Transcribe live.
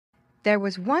There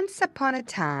was once upon a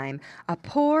time a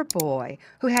poor boy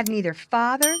who had neither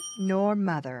father nor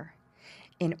mother.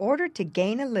 In order to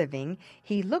gain a living,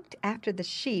 he looked after the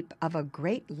sheep of a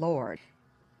great lord.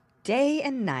 Day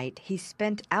and night he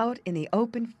spent out in the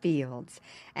open fields,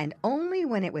 and only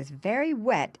when it was very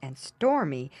wet and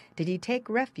stormy did he take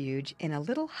refuge in a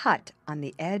little hut on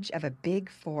the edge of a big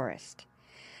forest.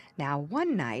 Now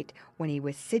one night, when he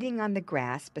was sitting on the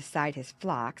grass beside his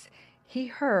flocks, he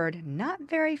heard, not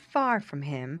very far from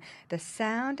him, the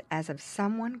sound as of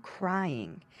someone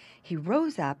crying. He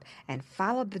rose up and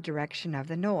followed the direction of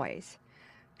the noise.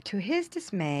 To his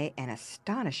dismay and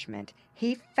astonishment,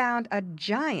 he found a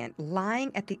giant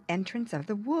lying at the entrance of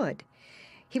the wood.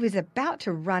 He was about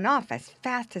to run off as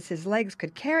fast as his legs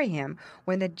could carry him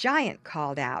when the giant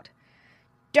called out,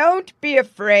 "Don't be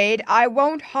afraid, I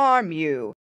won't harm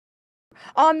you.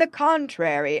 On the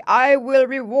contrary, I will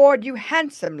reward you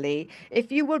handsomely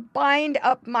if you will bind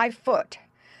up my foot.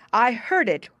 I hurt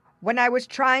it when I was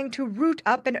trying to root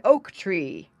up an oak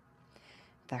tree."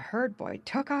 The herd boy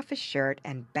took off his shirt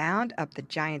and bound up the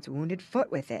giant's wounded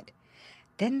foot with it.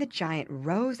 Then the giant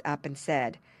rose up and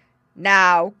said,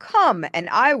 "Now come, and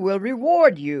I will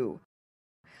reward you.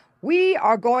 We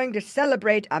are going to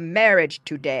celebrate a marriage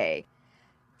today,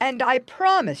 and I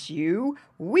promise you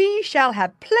we shall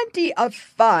have plenty of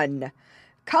fun.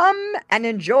 Come and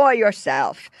enjoy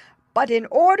yourself, but in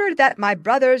order that my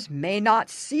brothers may not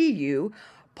see you,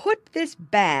 put this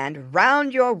band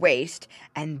round your waist,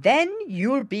 and then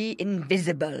you'll be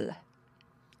invisible."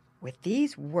 With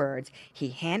these words he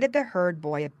handed the herd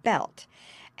boy a belt,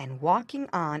 and walking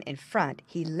on in front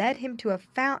he led him to a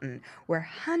fountain where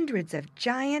hundreds of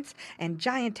giants and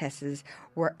giantesses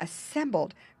were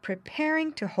assembled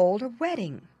preparing to hold a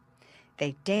wedding.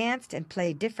 They danced and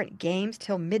played different games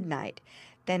till midnight.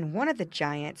 Then one of the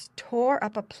giants tore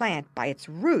up a plant by its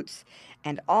roots,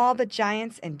 and all the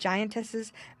giants and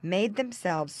giantesses made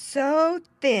themselves so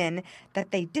thin that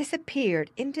they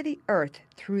disappeared into the earth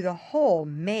through the hole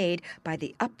made by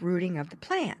the uprooting of the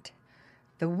plant.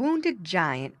 The wounded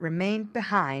giant remained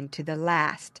behind to the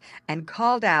last and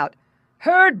called out,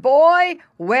 "Herd boy,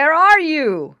 where are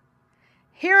you?"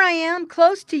 "Here I am,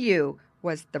 close to you,"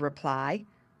 was the reply.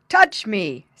 "Touch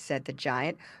me," said the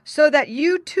giant, "so that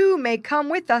you too may come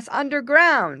with us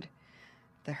underground."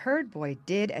 The herd boy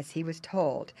did as he was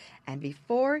told, and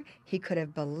before he could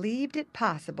have believed it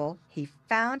possible, he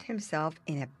found himself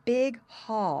in a big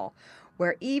hall,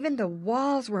 where even the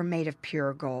walls were made of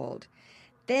pure gold.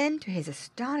 Then, to his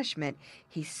astonishment,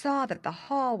 he saw that the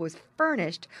hall was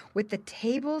furnished with the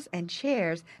tables and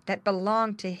chairs that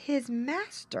belonged to his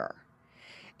master.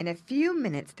 In a few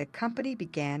minutes the company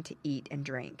began to eat and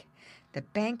drink. The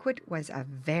banquet was a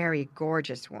very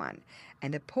gorgeous one,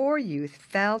 and the poor youth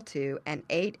fell to and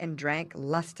ate and drank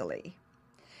lustily.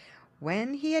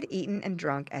 When he had eaten and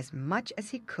drunk as much as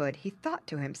he could, he thought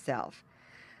to himself,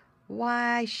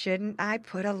 "Why shouldn't I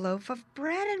put a loaf of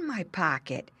bread in my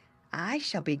pocket? I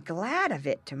shall be glad of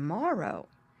it tomorrow."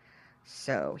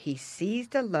 So he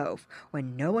seized a loaf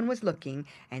when no one was looking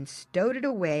and stowed it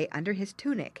away under his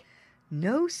tunic.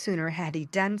 No sooner had he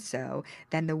done so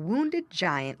than the wounded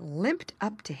giant limped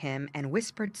up to him and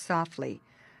whispered softly,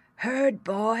 "Herd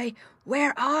boy,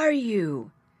 where are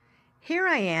you?" "Here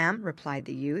I am," replied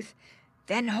the youth.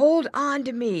 "Then hold on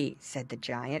to me," said the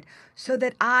giant, "so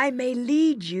that I may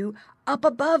lead you up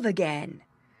above again."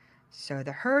 So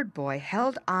the herd boy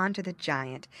held on to the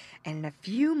giant, and in a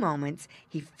few moments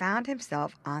he found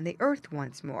himself on the earth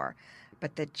once more,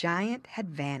 but the giant had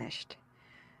vanished.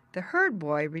 The herd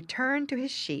boy returned to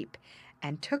his sheep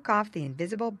and took off the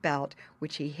invisible belt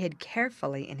which he hid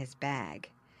carefully in his bag.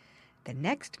 The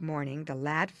next morning the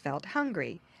lad felt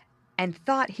hungry and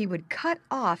thought he would cut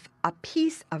off a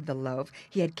piece of the loaf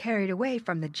he had carried away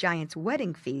from the giant's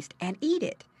wedding feast and eat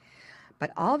it.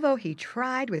 But although he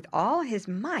tried with all his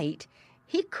might,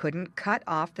 he couldn't cut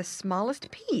off the smallest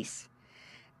piece.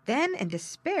 Then in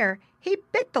despair he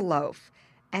bit the loaf,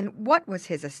 and what was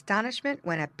his astonishment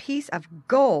when a piece of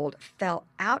gold fell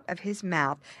out of his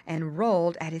mouth and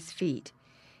rolled at his feet.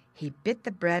 He bit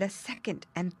the bread a second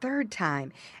and third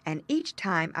time, and each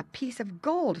time a piece of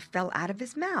gold fell out of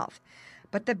his mouth,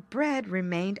 but the bread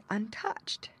remained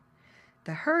untouched.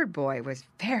 The herd boy was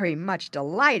very much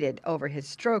delighted over his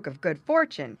stroke of good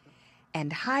fortune,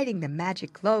 and hiding the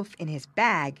magic loaf in his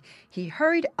bag, he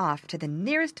hurried off to the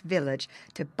nearest village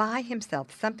to buy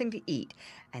himself something to eat,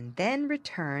 and then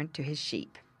returned to his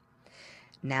sheep.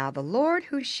 Now the lord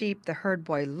whose sheep the herd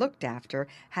boy looked after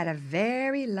had a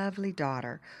very lovely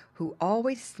daughter, who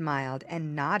always smiled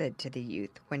and nodded to the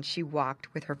youth when she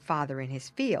walked with her father in his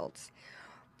fields.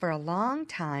 For a long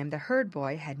time the herd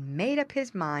boy had made up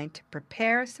his mind to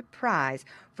prepare a surprise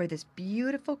for this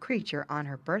beautiful creature on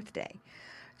her birthday.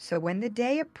 So when the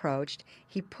day approached,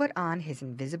 he put on his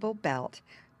invisible belt,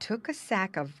 took a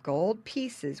sack of gold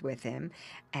pieces with him,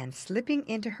 and slipping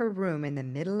into her room in the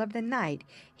middle of the night,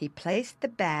 he placed the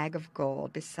bag of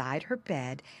gold beside her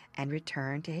bed and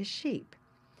returned to his sheep.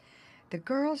 The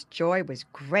girl's joy was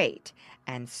great,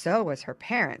 and so was her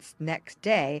parents' next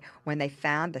day when they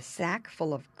found the sack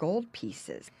full of gold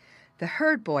pieces. The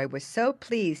herd boy was so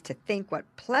pleased to think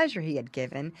what pleasure he had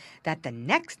given that the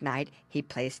next night he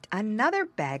placed another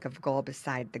bag of gold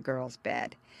beside the girl's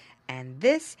bed. And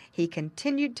this he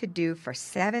continued to do for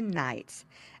 7 nights.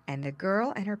 And the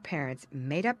girl and her parents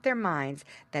made up their minds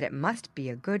that it must be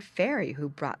a good fairy who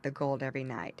brought the gold every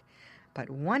night. But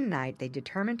one night they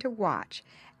determined to watch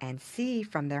and see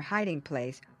from their hiding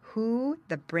place who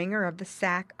the bringer of the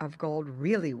sack of gold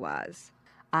really was.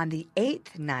 On the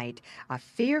 8th night a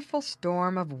fearful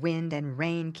storm of wind and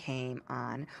rain came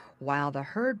on while the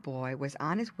herd boy was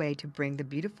on his way to bring the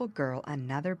beautiful girl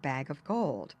another bag of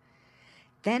gold.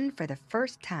 Then for the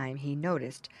first time he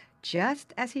noticed,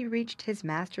 just as he reached his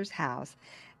master's house,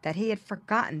 that he had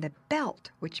forgotten the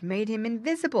belt which made him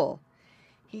invisible.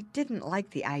 He didn't like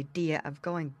the idea of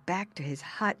going back to his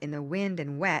hut in the wind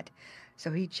and wet,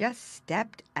 so he just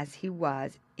stepped as he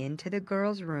was into the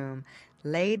girl's room,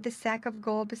 laid the sack of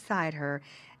gold beside her,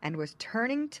 and was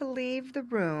turning to leave the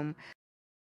room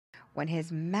when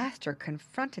his master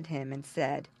confronted him and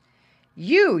said,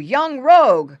 "You young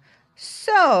rogue!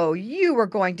 So you were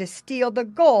going to steal the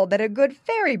gold that a good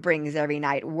fairy brings every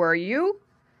night, were you?"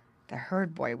 The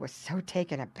herd boy was so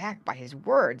taken aback by his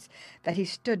words that he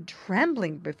stood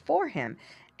trembling before him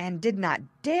and did not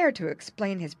dare to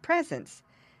explain his presence.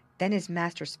 Then his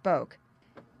master spoke.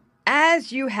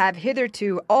 "As you have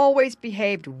hitherto always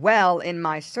behaved well in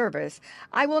my service,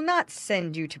 I will not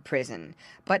send you to prison,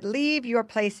 but leave your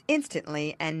place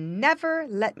instantly and never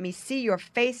let me see your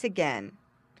face again."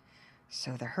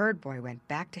 So the herd boy went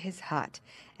back to his hut,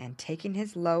 and taking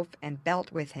his loaf and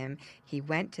belt with him, he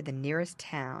went to the nearest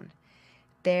town.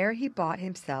 There he bought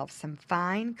himself some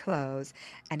fine clothes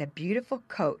and a beautiful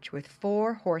coach with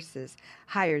 4 horses,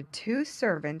 hired 2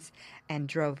 servants, and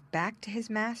drove back to his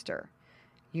master.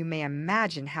 You may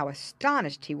imagine how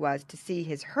astonished he was to see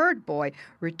his herd boy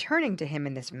returning to him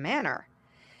in this manner.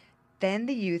 Then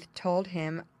the youth told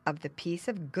him of the piece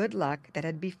of good luck that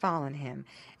had befallen him,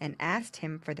 and asked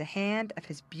him for the hand of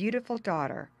his beautiful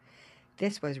daughter.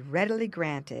 This was readily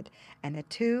granted, and the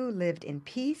 2 lived in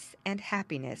peace and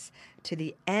happiness to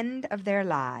the end of their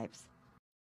lives.